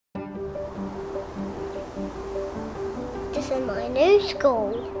This is my new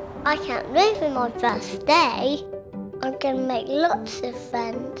school. I can't wait for my first day. I'm going to make lots of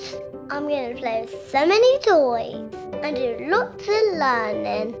friends. I'm going to play with so many toys and do lots of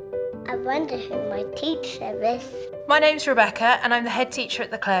learning. I wonder who my teacher is. My name's Rebecca and I'm the head teacher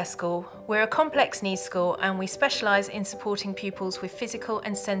at the Clare School. We're a complex needs school and we specialise in supporting pupils with physical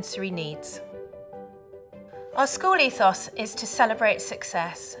and sensory needs. Our school ethos is to celebrate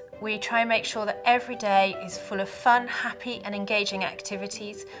success. We try and make sure that every day is full of fun, happy and engaging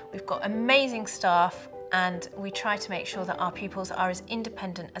activities. We've got amazing staff and we try to make sure that our pupils are as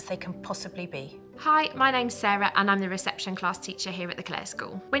independent as they can possibly be. Hi, my name's Sarah and I'm the reception class teacher here at the Clare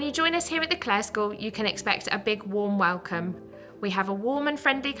School. When you join us here at the Clare School, you can expect a big warm welcome. We have a warm and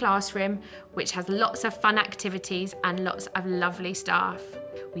friendly classroom which has lots of fun activities and lots of lovely staff.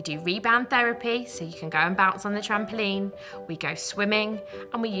 We do rebound therapy, so you can go and bounce on the trampoline. We go swimming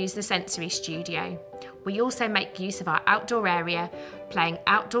and we use the sensory studio. We also make use of our outdoor area, playing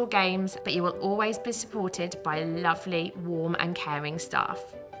outdoor games, but you will always be supported by lovely, warm and caring staff.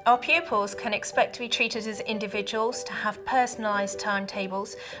 Our pupils can expect to be treated as individuals, to have personalised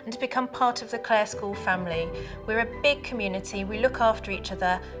timetables and to become part of the Clare School family. We're a big community, we look after each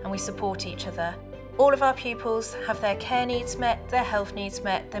other and we support each other. All of our pupils have their care needs met, their health needs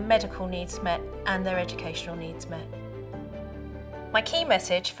met, their medical needs met and their educational needs met. My key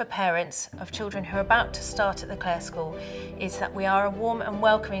message for parents of children who are about to start at the Clare School is that we are a warm and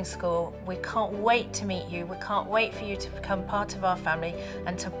welcoming school. We can't wait to meet you, we can't wait for you to become part of our family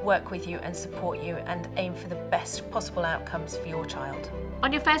and to work with you and support you and aim for the best possible outcomes for your child.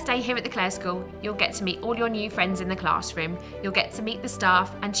 On your first day here at the Clare School, you'll get to meet all your new friends in the classroom, you'll get to meet the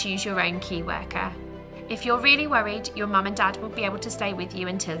staff and choose your own key worker. If you're really worried, your mum and dad will be able to stay with you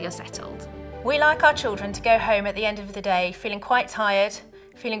until you're settled. We like our children to go home at the end of the day feeling quite tired,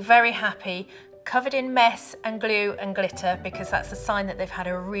 feeling very happy, covered in mess and glue and glitter because that's a sign that they've had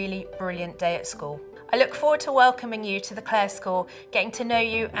a really brilliant day at school. I look forward to welcoming you to the Clare School, getting to know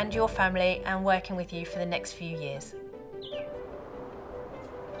you and your family and working with you for the next few years.